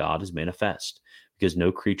done by God, is manifest, because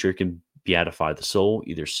no creature can beatify the soul,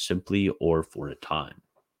 either simply or for a time.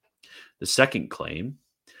 The second claim,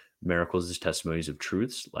 miracles as testimonies of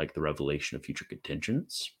truths, like the revelation of future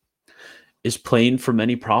contingents, is plain from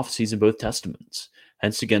many prophecies in both testaments.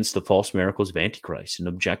 Hence, against the false miracles of Antichrist, an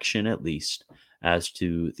objection, at least, as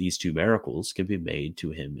to these two miracles can be made to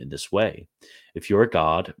him in this way. If you are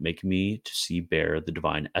God, make me to see bear the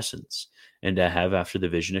divine essence, and to have after the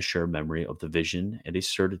vision a sure memory of the vision and a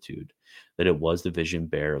certitude that it was the vision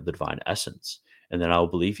bear of the divine essence, and then I will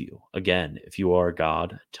believe you. Again, if you are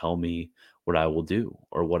God, tell me what I will do,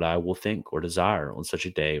 or what I will think or desire on such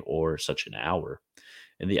a day or such an hour.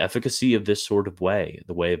 And the efficacy of this sort of way,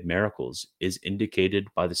 the way of miracles, is indicated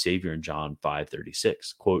by the Savior in John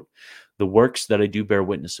 5:36. Quote, "The works that I do bear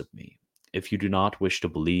witness of me. If you do not wish to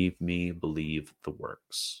believe me, believe the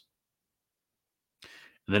works."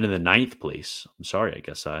 And then in the ninth place, I'm sorry, I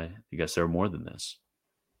guess there are more than this.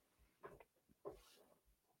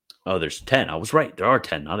 Oh, there's 10. I was right. There are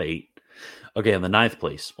 10, not 8. Okay, in the ninth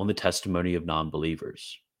place, on the testimony of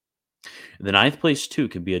non-believers. In the ninth place, too,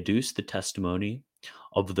 can be adduced the testimony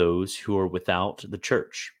of those who are without the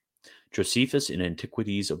church. Josephus, in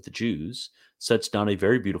Antiquities of the Jews, sets down a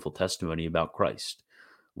very beautiful testimony about Christ,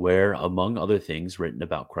 where, among other things written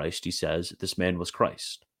about Christ, he says, "This man was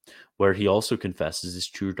Christ," where he also confesses his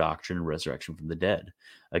true doctrine and resurrection from the dead.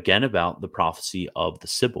 Again, about the prophecy of the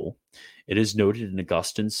Sibyl, it is noted in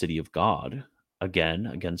Augustine's City of God, again,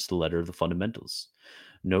 against the letter of the Fundamentals.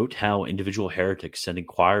 Note how individual heretics send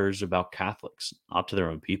inquirers about Catholics, not to their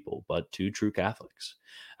own people, but to true Catholics,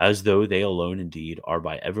 as though they alone indeed are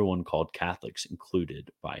by everyone called Catholics, including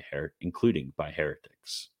by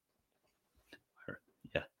heretics.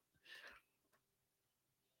 Yeah.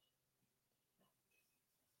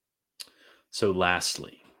 So,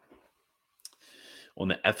 lastly, on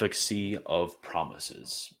the efficacy of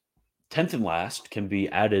promises. Tenth and last can be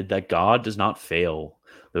added that God does not fail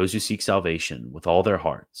those who seek salvation with all their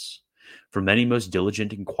hearts. For many most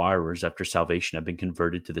diligent inquirers after salvation have been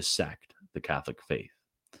converted to this sect, the Catholic faith.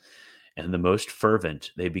 And the most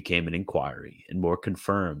fervent they became in inquiry, and more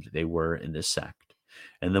confirmed they were in this sect,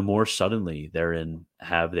 and the more suddenly therein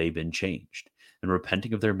have they been changed, and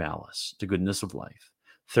repenting of their malice to goodness of life.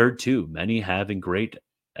 Third, too, many have in great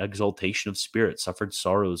exaltation of spirit suffered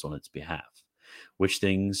sorrows on its behalf, which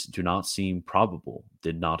things do not seem probable,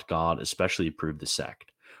 did not God especially approve the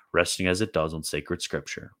sect, resting as it does on sacred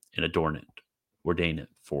scripture, and ordain it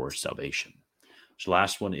for salvation. So the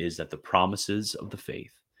last one is that the promises of the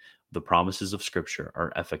faith, the promises of scripture,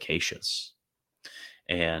 are efficacious.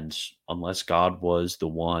 And unless God was the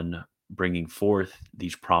one bringing forth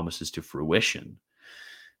these promises to fruition,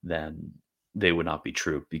 then they would not be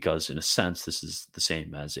true, because in a sense, this is the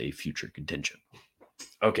same as a future contingent.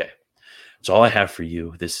 Okay. That's all I have for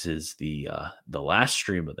you. This is the last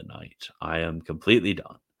stream of the night. I am completely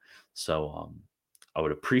done. So I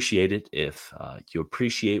would appreciate it if you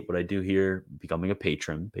appreciate what I do here, becoming a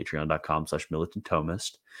patron,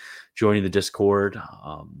 patreon.com/militant-thomist, joining the Discord.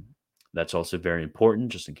 That's also very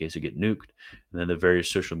important, just in case I get nuked. And then the various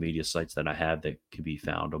social media sites that I have that can be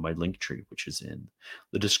found on my link tree, which is in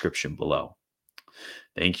the description below.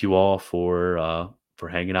 Thank you all for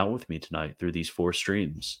hanging out with me tonight through these 4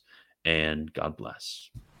 streams, and God bless.